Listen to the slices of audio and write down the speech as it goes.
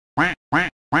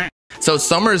So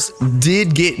Summrs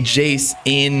did get Jace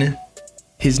in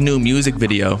his new music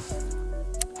video,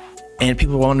 and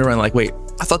people were wondering like, wait,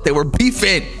 I thought they were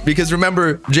beefing, because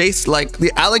remember Jace, like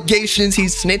the allegations he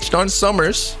snitched on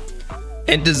Summrs,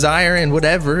 and Desire and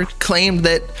whatever claimed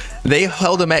that they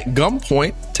held him at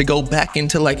gunpoint to go back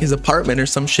into like his apartment or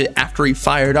some shit after he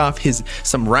fired off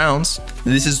some rounds.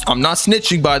 This is, I'm not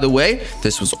snitching, by the way,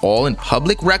 this was all in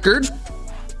public record.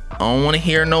 I don't want to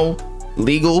hear no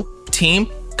legal team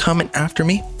coming after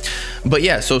me. But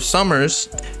yeah, so Summrs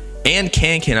and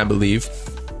Can, I believe,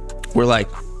 were like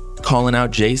calling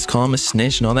out Jace, calling him a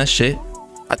snitch and all that shit.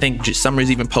 I think Summrs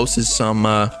even posted some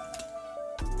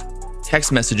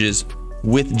text messages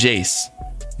with Jace.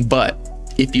 But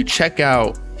if you check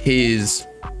out his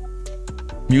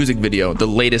music video, the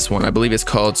latest one, I believe it's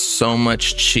called So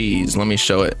Much Cheese. Let me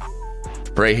show it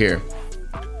right here.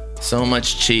 So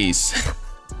much cheese.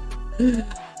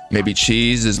 Maybe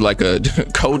cheese is like a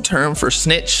code term for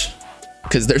snitch,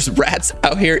 because there's rats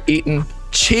out here eating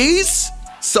cheese.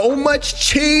 So much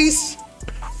cheese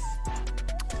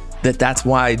that's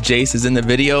why Jace is in the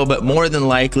video. But more than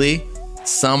likely,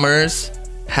 Summrs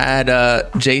had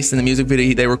Jace in the music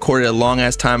video. They recorded a long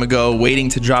ass time ago, waiting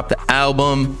to drop the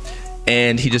album,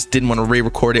 and he just didn't want to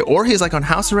re-record it, or he's like on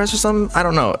house arrest or something. I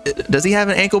don't know. Does he have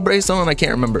an ankle brace on? I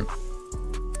can't remember.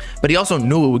 But he also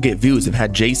knew it would get views if it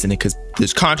had Jace in it, because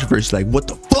there's controversy. Like, what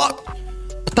the fuck? I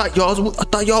thought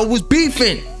y'all was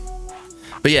beefing.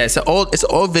 But yeah, it's an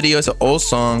old video, it's an old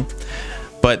song.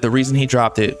 But the reason he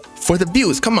dropped it, for the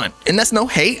views, come on. And that's no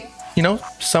hate, you know.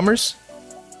 Summrs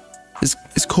is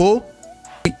cool.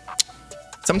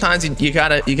 Sometimes you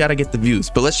gotta get the views.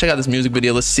 But let's check out this music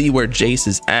video. Let's see where Jace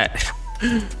is at.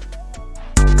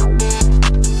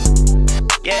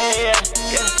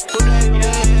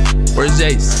 Where's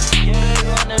Jace?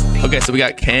 Okay, so we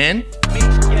got Can,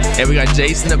 and we got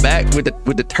Jace in the back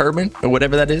with the turban or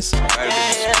whatever that is. Who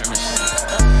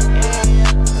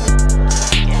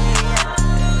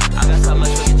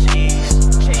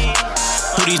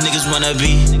these niggas wanna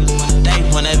be? They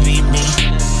wanna be me.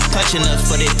 Touching up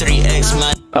for the 3X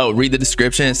money. Oh, read the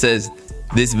description. It says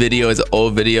this video is an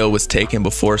old video, was taken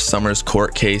before Summrs'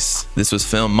 court case. This was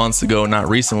filmed months ago, not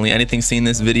recently. Anything seen in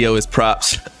this video is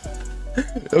props.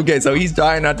 Okay, so he's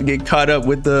trying not to get caught up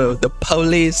with the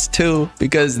police too,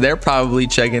 because they're probably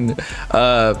checking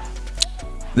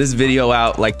this video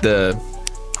out, like the,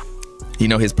 you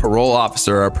know, his parole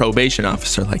officer or probation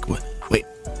officer. Like, what? Wait,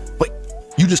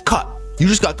 you just got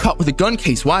caught with a gun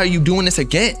case. Why are you doing this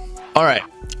again? All right,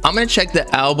 I'm gonna check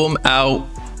the album out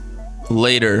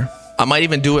later. I might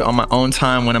even do it on my own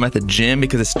time when I'm at the gym,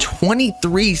 because it's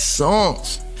 23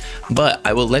 songs. But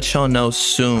I will let y'all know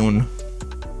soon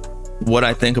what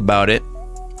I think about it.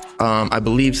 I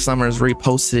believe Summrs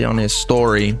reposted it on his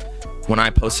story when I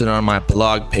posted it on my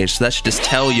blog page. So that should just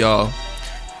tell y'all.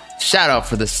 Shout out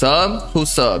for the sub. Who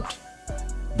subbed?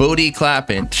 Booty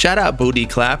clapping. Shout out booty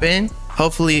clapping.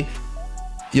 Hopefully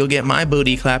you'll get my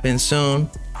booty clapping soon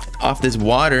off this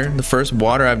water. The first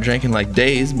water I've drank in like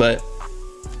days. But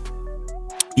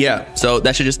yeah, so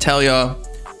that should just tell y'all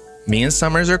me and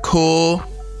Summrs are cool.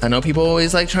 I know people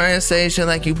always like trying to say shit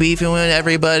like you beefing with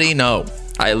everybody. No,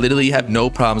 I literally have no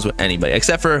problems with anybody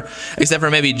except for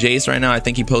maybe Jace right now. I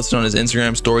think he posted on his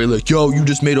Instagram story like, yo, you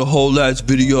just made a whole ass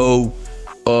video.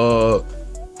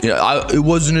 Yeah, it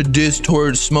wasn't a diss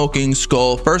towards Smoking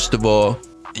Skull. First of all,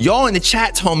 y'all in the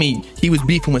chat told me he was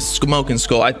beefing with Smoking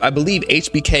Skull. I believe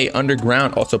HBK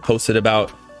Underground also posted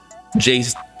about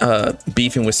Jace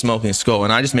beefing with Smoking Skull,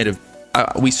 and I just made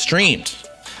we streamed.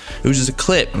 It was just a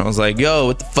clip, and I was like, yo,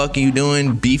 what the fuck are you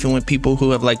doing beefing with people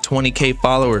who have like 20K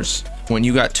followers when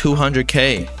you got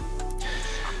 200K?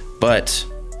 But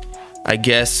I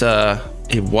guess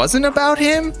it wasn't about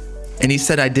him, and he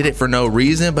said I did it for no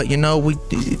reason. But you know,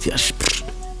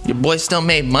 your boy still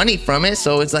made money from it,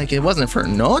 so it's like it wasn't for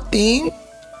nothing.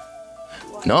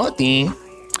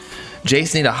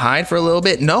 Jace need to hide for a little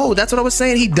bit? No, that's what I was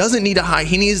saying. He doesn't need to hide.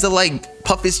 He needs to like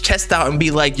puff his chest out and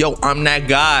be like, yo, I'm that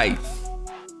guy.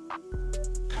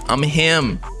 I'm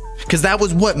him. Because that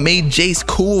was what made Jace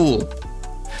cool.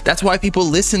 That's why people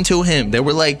listened to him. They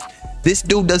were like, this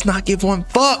dude does not give one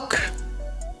fuck.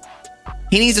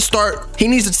 He needs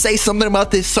to say something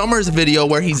about this Summrs video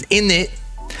where he's in it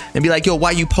and be like, yo,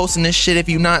 why you posting this shit if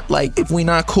we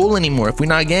not cool anymore, if we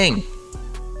not gang?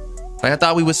 Like, I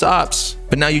thought we was ops,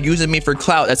 but now you're using me for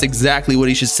clout. That's exactly what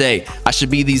he should say. I should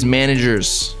be these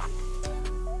managers.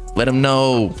 Let them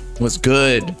know what's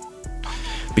good.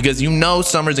 Because you know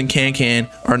Summrs and Can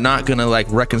are not gonna like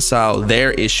reconcile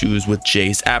their issues with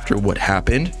Jace after what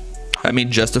happened. I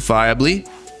mean, justifiably.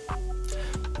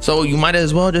 So you might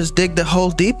as well just dig the hole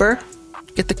deeper,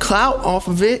 get the clout off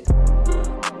of it.